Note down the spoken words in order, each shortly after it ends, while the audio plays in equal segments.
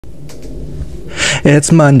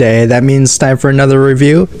It's Monday. That means it's time for another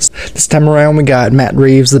review. This time around we got Matt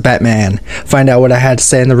Reeves, the Batman. Find out what I had to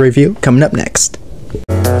say in the review coming up next.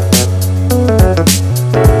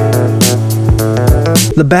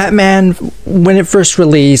 The Batman, when it first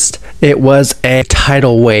released, it was a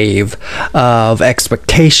tidal wave of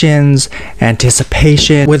expectations,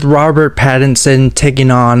 anticipation, with Robert Pattinson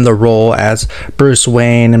taking on the role as Bruce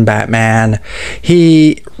Wayne and Batman.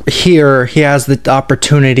 He has the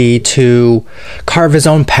opportunity to carve his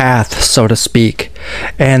own path, so to speak,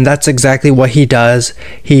 and that's exactly what he does.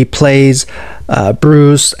 He plays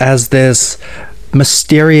Bruce as this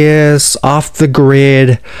mysterious, off the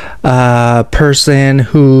grid person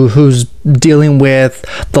who's dealing with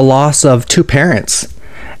the loss of two parents,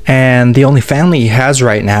 and the only family he has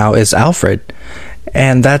right now is Alfred,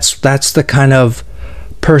 and that's the kind of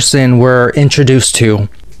person we're introduced to.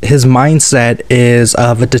 His mindset is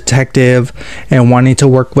of a detective and wanting to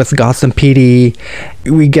work with Gotham PD.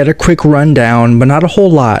 We get a quick rundown, but not a whole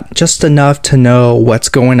lot, just enough to know what's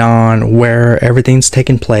going on, where everything's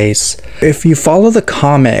taking place. If you follow the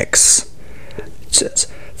comics,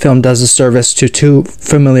 film does a service to two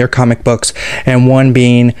familiar comic books, and one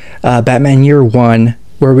being Batman Year One,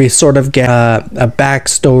 where we sort of get a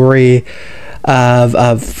backstory of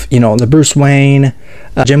the Bruce Wayne,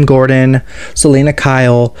 Jim Gordon, Selina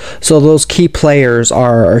Kyle. So those key players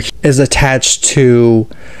is attached to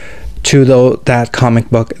that comic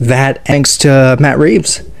book. That thanks to Matt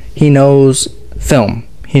Reeves. He knows film.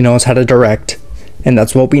 He knows how to direct, and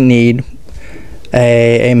that's what we need.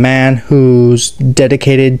 A man who's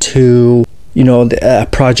dedicated to a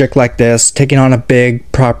project like this, taking on a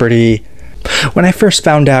big property. When I first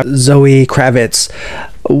found out Zoe Kravitz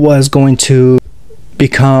was going to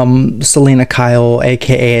become Selina Kyle,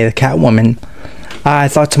 aka the Catwoman, I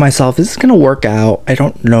thought to myself, is this gonna work out? I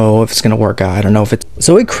don't know if it's gonna work out. I don't know if it's...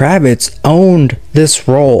 Zoe Kravitz owned this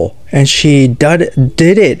role, and she did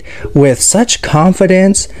it with such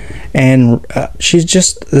confidence, and she's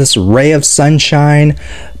just this ray of sunshine,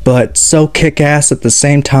 but so kick-ass at the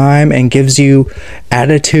same time, and gives you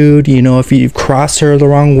attitude, if you cross her the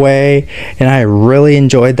wrong way. And I really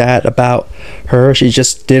enjoyed that about her. She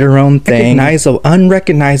just did her own thing.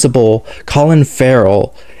 Unrecognizable Colin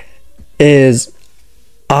Farrell is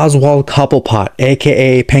Oswald Cobblepot,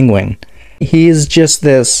 aka Penguin. He's just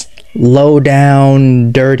this low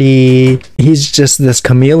down, dirty, he's just this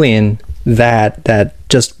chameleon that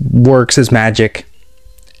just works his magic.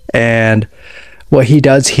 And what he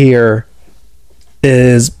does here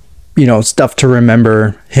is, stuff to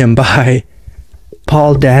remember him by.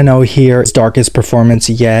 Paul Dano here, his darkest performance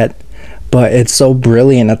yet, but it's so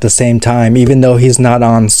brilliant at the same time, even though he's not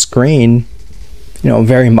on screen,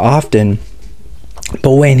 very often.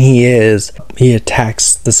 But when he is, he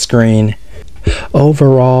attacks the screen.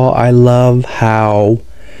 Overall, I love how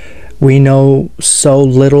we know so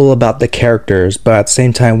little about the characters, but at the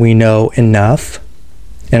same time we know enough.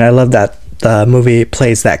 And I love that the movie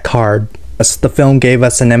plays that card. The film gave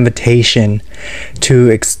us an invitation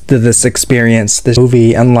to this experience, this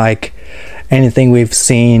movie, unlike anything we've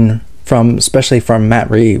seen especially from Matt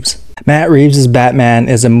Reeves. Matt Reeves' Batman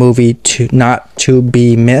is a movie not to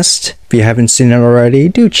be missed. If you haven't seen it already,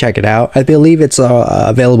 do check it out. I believe it's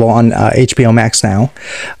available on HBO Max now,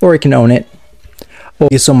 or you can own it.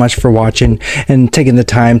 Thank you so much for watching and taking the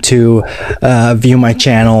time to view my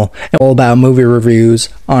channel. All about movie reviews,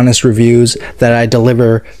 honest reviews that I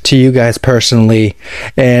deliver to you guys personally.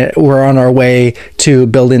 And we're on our way to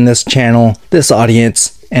building this channel, this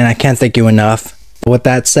audience, and I can't thank you enough. With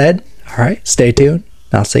that said, all right, stay tuned.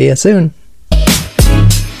 I'll see you soon.